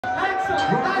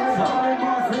Grabenhalle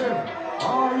massive.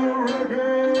 Are you ready?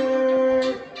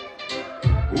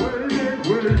 Well, let's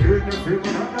see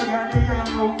what I'm gonna do.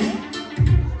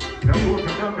 Now what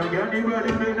I'm gonna do, but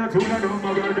I'm gonna tune out on my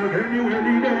God, anyway,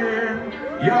 then.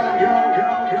 Yo.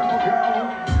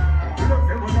 Let's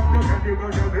see what I'm gonna do,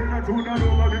 but I'm gonna tune out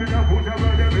on my God, and I'm gonna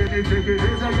put a bit of it.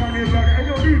 It's a gun, it's like, hey,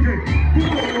 yo, DJ.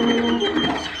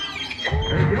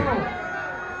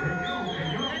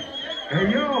 Hey,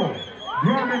 yo.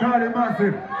 Grabenhalle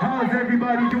massive. How's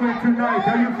everybody doing tonight?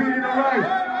 Are you feeling alright?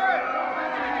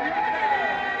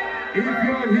 If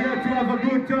you're here to have a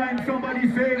good time, somebody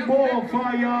say more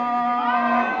fire.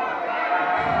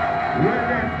 Well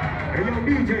then, hey yo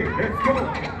DJ, let's go.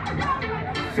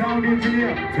 Sound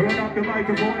engineer, turn up the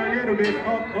microphone a little bit,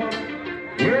 up.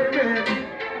 Well then,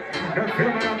 that's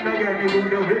coming up again, you do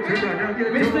the wicked and you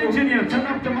get Mr. Engineer, turn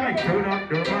up the mic. Turn up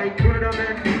the mic, turn up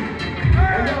it.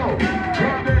 Hey yo,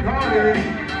 Grabenhalle.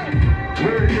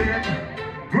 Well then,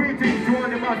 greetings to all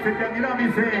the massive, you know what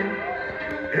I'm saying?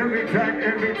 Every time,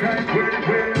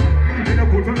 well. In a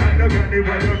put on the Gandhi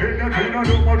brother, in a tune on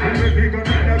the motor, we pick on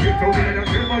the get over the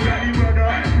same as Gandhi brother.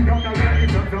 Down the Gandhi,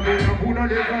 some of them, who know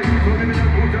they got you, so in a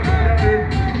put on the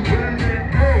well, then,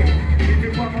 hey, if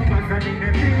you want a person in the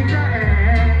figure,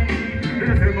 hey,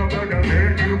 they say my brother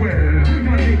very well.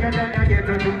 No bigger than I get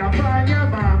to do the fire,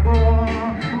 mambo.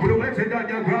 But the way say that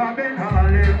you're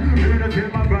Grabenhalle, they say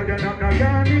my brother, not the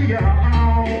Gandhi, yeah.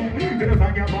 To the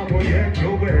fire, mambo, yeah, so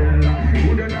well.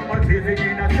 Chasing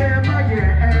in a same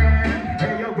again.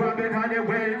 Hey, you're Grabenhalle,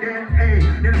 well then, hey.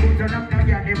 Then put on up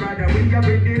again, brother. We are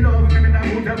with the love. Maybe not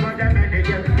put up on the men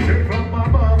again. Straight from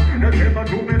above. The same as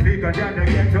to me, bigger than the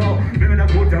ghetto. Maybe not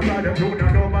put up on the tune,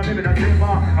 no, but maybe not same. I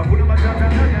put up a shot on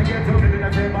the ghetto. Maybe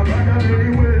not same, brother,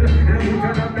 really well. Then put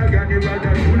on up again,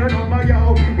 brother. Tune on my yo.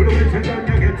 With the way to the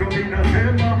ghetto, maybe not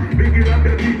same. Big it up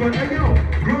the people. Hey, yo,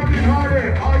 Grabenhalle,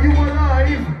 are you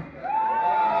alive?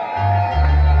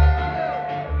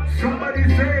 Somebody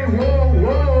say, whoa.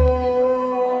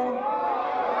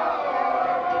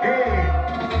 Hey.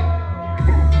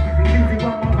 Easy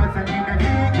one more person in the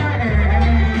figure, hey.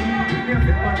 There's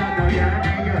a one of the yo.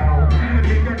 The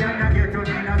figure that I get to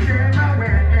in a same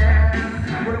way.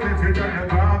 But when you done the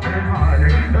Grabenhalle,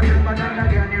 the same one that I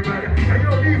get in brother. Hey,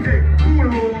 yo, DJ, cool.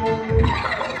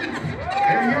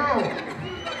 Hey, yo.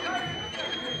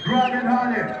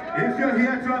 Grabenhalle, if you're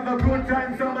here to have a good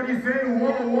time, somebody say,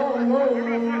 whoa.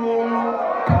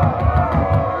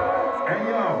 Hey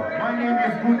yo, my name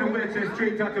is Buddha Welcher,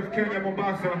 straight out of Kenya,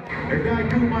 Mombasa. And I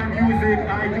do my music,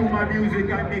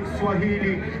 I mix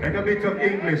Swahili and a bit of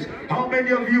English. How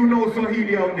many of you know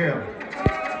Swahili out there?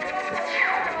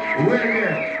 Well,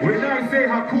 yeah, when I say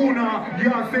Hakuna,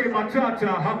 you say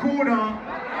Matata. Hakuna.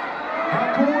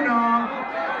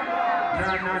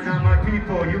 Nah, my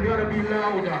people, you gotta be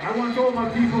louder. I want all my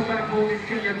people back home in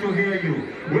Kenya to hear you.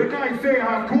 When I say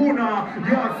Hakuna,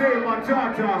 you say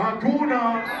Matata. Hakuna.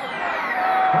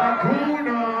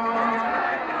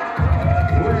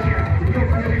 Well, yeah, we go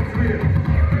for the next minute.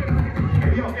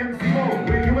 Hey, yo, MCO,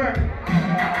 where you at?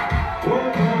 Whoa.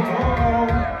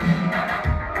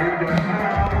 In the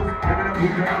house, living up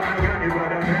with the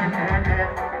brother,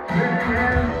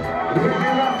 we'll be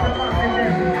lost the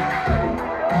massive.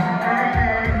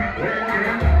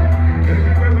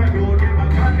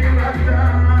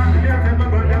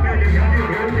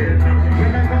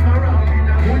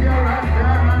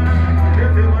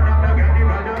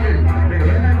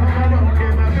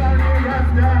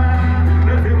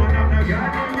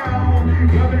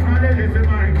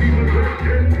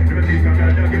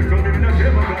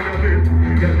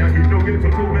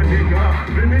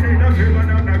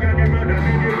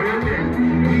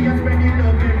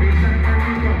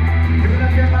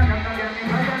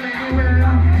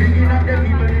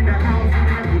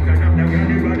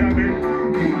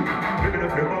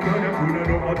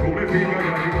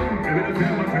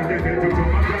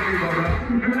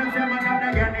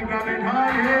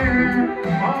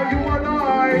 Are you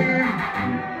alive?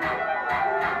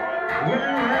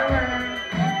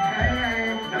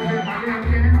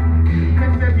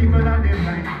 Let's the people on their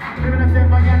mind. Living a same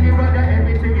Miami brother,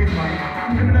 everything is fine.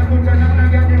 Living a good time,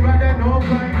 Miami brother, no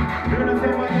crime. Living a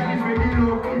same Miami ready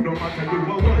low. No matter you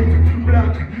are white,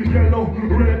 black, yellow,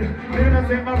 red. Living a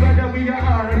same brother, we are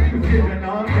all children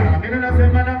of God. Living a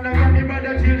same Miami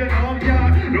brother, children of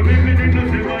God. No living in the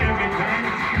same Miami time.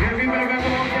 Everywhere I go,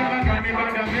 Miami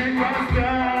brother, men rasta.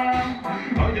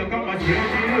 Oh, you come and share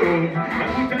the love.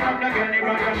 And put an up like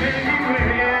anybody,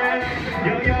 anywhere.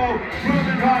 Yo,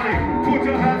 Grabenhalle, put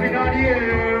your hands in the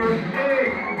air. Hey,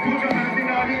 put your hands in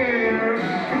the air.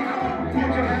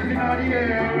 Put your hands in the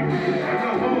air.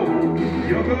 Yo,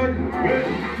 you're good? Good.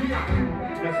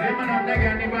 The same man I'm like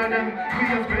any brother, we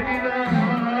are spreading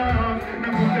love. No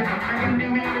put it up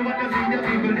again, we only want to see the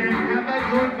people them have a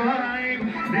good vibe.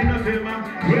 They no say man,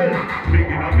 well,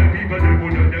 speaking of the people, they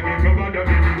put up the game from other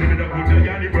people. They don't put the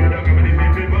Yanni brother, come and they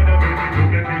say brother, baby. So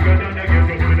they figure down the game,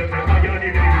 so they don't say my Yanni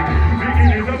baby.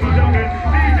 Speaking is up and down,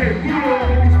 DJ Kulo.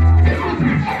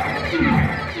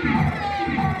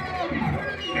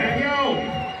 Hey yo,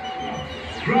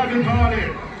 Grabenhalle.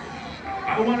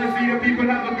 I want to see the people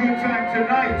have a good time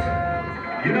tonight.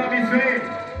 You know what I'm saying?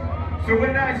 So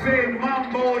when I say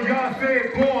mambo, y'all say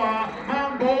boa.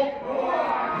 Mambo,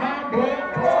 mambo.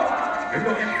 Hey,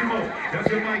 yo, MC Mo, that's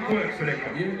your mic work,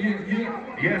 selector.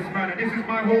 Yes, man, and this is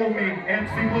my homie,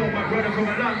 MC Mo, my brother from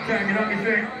a long time, you know what I'm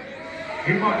saying?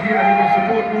 Him up here, he will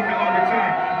support movement all the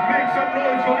time. Make some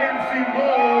noise for MC Mo.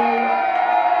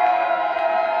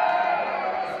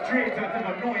 Straight out of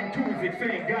annoying Tuesday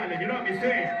saying, darling, you know what I'm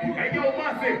saying? Hey, yo,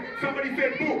 massive, somebody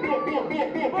said, boom, boom, boom, boom,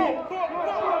 boom, boom.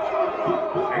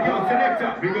 Hey, yo,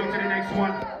 selector, we go to the next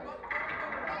one.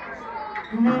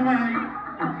 Oh, my.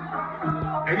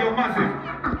 Hey, yo, massive,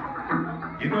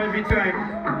 you know every time,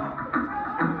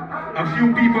 a few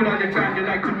people all the time, they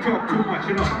like to talk too much,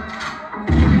 you know.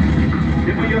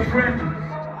 They were your friend,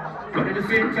 but at the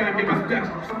same time, they must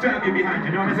stab you behind,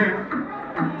 you know what I'm saying?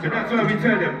 So that's why we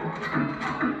tell them,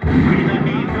 we don't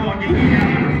need no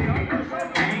yin-yang.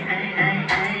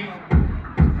 Hey.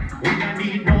 We don't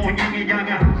need no yin-yang.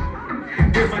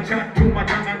 They my chat to my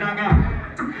tanga-nanga.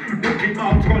 Look him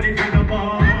out, call it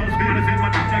venomous. Bills in my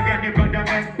tanga, you got that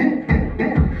man.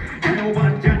 You know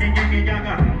what, Johnny yin-yang.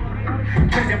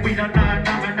 Tell them we don't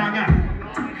nanga.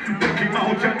 Look him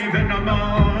out, Johnny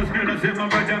venomous. Bills in my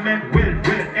brother man, well,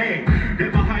 hey. They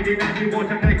my hiding in the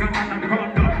water like a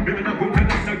anaconda.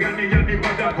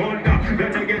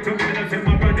 Better get to me and say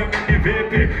my brother man the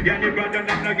VP. Yanni brother,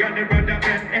 I'm not Yanni brother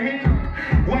man. Hey,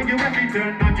 why you have me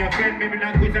turn on your friend? Maybe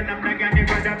not good and I'm not Yanni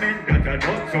brother man. That's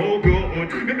not so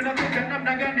good. Maybe not good and I'm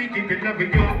not Yanni. Keep it love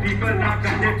with your people. Not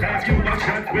on the time you must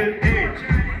chat with age.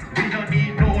 We don't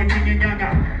need no yin-yang.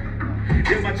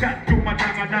 They must chat to my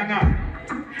tanga-nanga.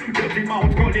 Dirty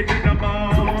mouth, call it in the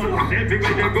mouth.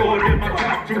 Everywhere they go, they must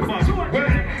chat too much. Well,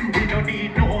 we don't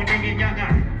need no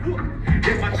yin-yang.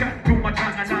 They must chat too much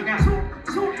tanga-nanga.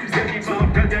 Dirty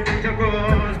mouth, cause they're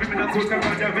dangerous. Maybe not good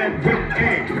about the event. Well,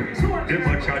 hey, they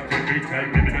must chat every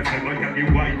time. Maybe not say my yanni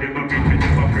wine. They must meet with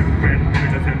them a friend. Maybe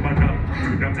not say my nam.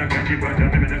 I'm not yanni brother.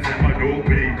 Maybe not say my no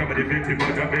pay. Come on, the 50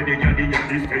 brother. Maybe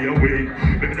yanni stay away.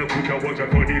 Maybe not put a watch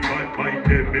for the bad mind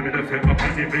them. Maybe not say my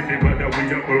funny 50 brother. We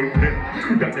are burn them.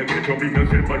 That they get to me no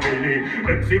say my daily.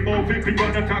 MC Mo 50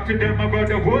 wanna talk to them about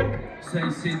the wood.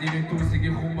 Say city med tosig,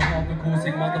 jag kommer halv en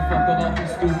kosig. Motherfucker off and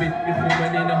stupid. Jag kommer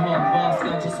in i hand,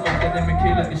 vaskan så smakar det med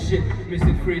killar the shit. Med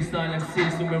sitt freestyle MC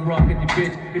som en rocket i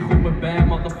bitch. Jag kommer bam,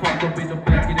 motherfucker, bit of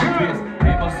back in the piss.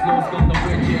 Hey, bara slå skanda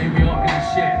witch, yeah, we up in the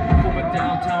shit. Kommer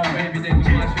downtown, baby, det är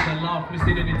nice with a laugh. Men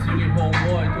sitter i tur i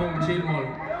homeboy, home chill mål.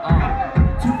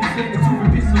 Tog vi sängen, tog vi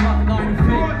piss och lappen är en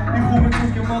fake. Jag kommer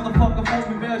tog en motherfucker, får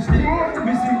min världsdel.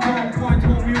 Med sin gun point,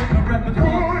 homie, upp med rappet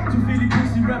hard. Tog Philly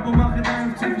pussy, rapper, maffin, är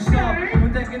en typ start. Men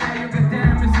tänker när jag är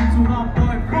damn, med sin tog han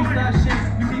boy, freestyle shit.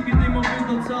 Vi kickar in och vill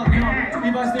att ta, ja.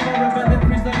 I varje steg av rappet, ett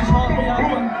freestyle is hard. Vi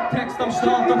har en text av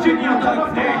start, och känner jag tack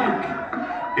för allt.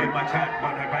 They my chat,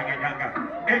 but I bang it younger.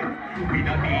 Hey, we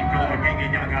don't need no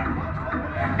yin younger.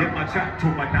 They my chat to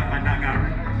my nanga.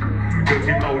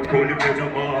 Dirty mouth, call it with the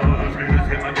boss. We just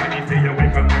say my Johnny, stay away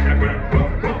from my brand.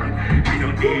 We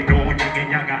don't need no yin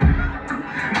younger.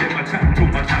 They my chat to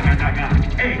my nanga.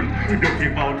 Hey, dirty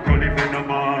mouth, call it with the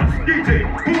boss. DJ,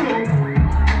 pull up.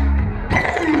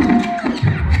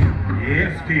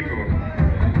 Yes, people.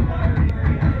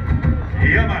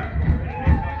 Yeah, man.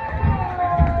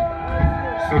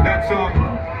 So that song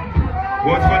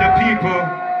was for the people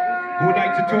who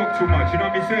like to talk too much, you know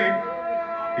what I'm saying?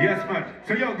 Yes, man.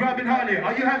 So yo, Grabenhalle,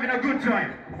 are you having a good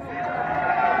time?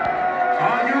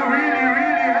 Are you really,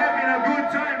 really having a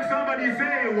good time? Somebody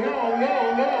say, whoa,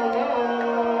 whoa, whoa, whoa.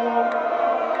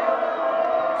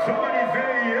 Somebody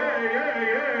say, yeah,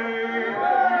 yeah, yeah.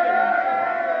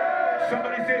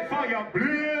 Somebody say, fire,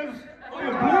 please.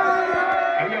 Fire,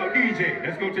 please. Oh, yo, DJ,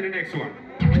 let's go to the next one.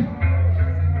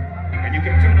 And you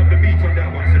can turn up the beat on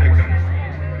that one, selector.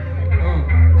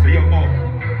 So yo, Mo,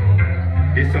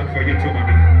 this song for you too,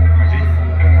 mommy.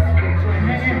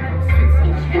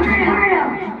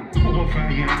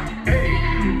 Hey,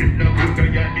 in the book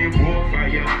of Yanni, war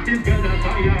fire. This girl a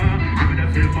fire. Even a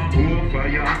film on war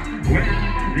fire. Well,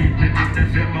 in the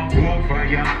film on war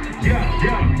fire. Yo,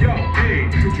 hey,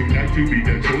 would you like to be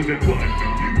the chosen one?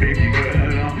 Baby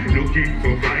girl, looking so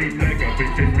fine like a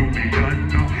princess to be done.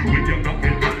 With your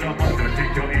cocktail, I'm gonna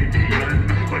take your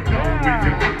Indian.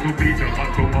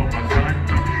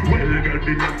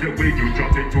 me love the way you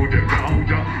drop it to the ground.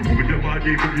 Moving your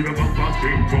body, put your bumper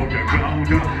straight from the ground.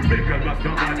 Make a rasta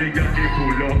body and they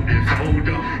pull up the sound.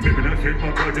 Maybe that's it,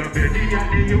 my brother Benny,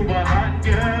 and you a hot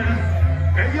girl.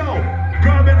 Hey yo,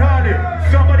 Grabenhalle,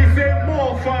 somebody say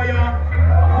more fire.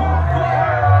 More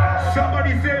fire.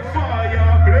 Somebody say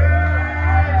fire, blaze.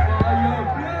 Fire,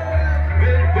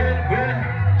 blaze. Well.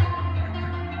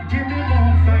 Give me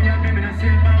more fire, maybe I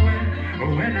say my way.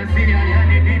 Oh, when I see her,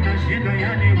 Yanni, did not shit or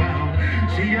Yanni, wow.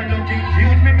 She a looking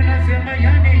cute, maybe I say my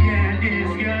Yanni, yeah.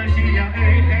 This girl, she a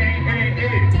hey.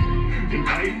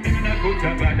 Tonight, maybe I go to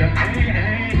bada,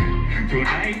 hey.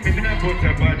 Tonight, maybe I go to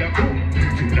bada, boom.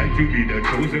 Tonight, you be the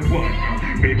chosen one.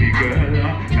 Baby girl,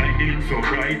 shining so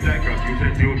bright like a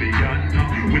fusion Juliana.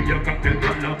 With your cocktail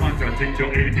girl, I think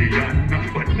you're Indian.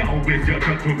 But now with your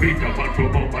touch to beat up and throw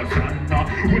up a sun.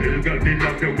 Well, girl, they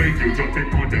love the way you jump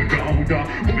it on the ground.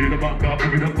 Move the back up,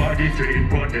 move the body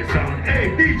straight on the sound. Hey,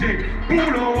 DJ,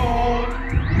 pull on!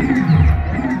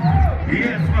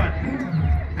 Yes, man.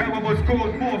 That one was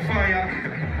called More Fire.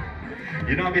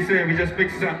 You know what I'm saying? We just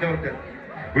mix something out there.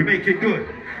 We make it good.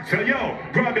 So yo,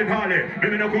 Grabenhalle,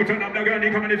 maybe no go to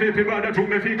Namdagani, come and if you bother to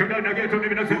me, if you come down again to me,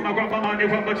 no send my grandma money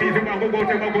from my cheese, and go to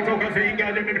my talk and say,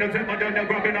 maybe no send my down the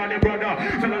Grabenhalle brother.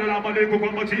 So I'm a little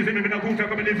from my cheese, maybe no go to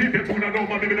come and if you put a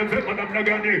number, maybe no send my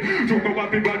Namdagani. So go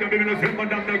up in brother, maybe no send my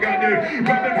Namdagani.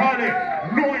 Grabenhalle,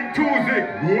 no intrusive.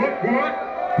 What?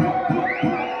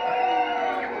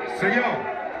 So yo,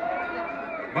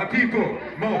 my people,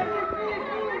 Mo.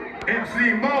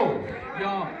 MC Mo,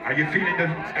 are you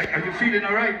feeling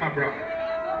alright, my bro?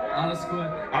 Alles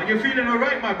gut. Are you feeling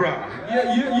alright, my bro?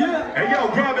 Yeah. Hey yo,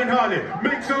 Grabenhalle,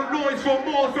 make some noise for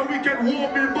more so we can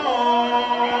warm him up.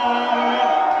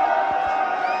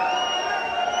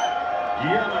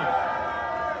 Yeah, man.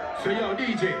 So yo,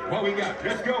 DJ, what we got?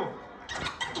 Let's go.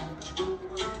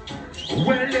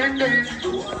 Well then,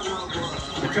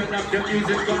 turn up the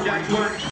music on that one.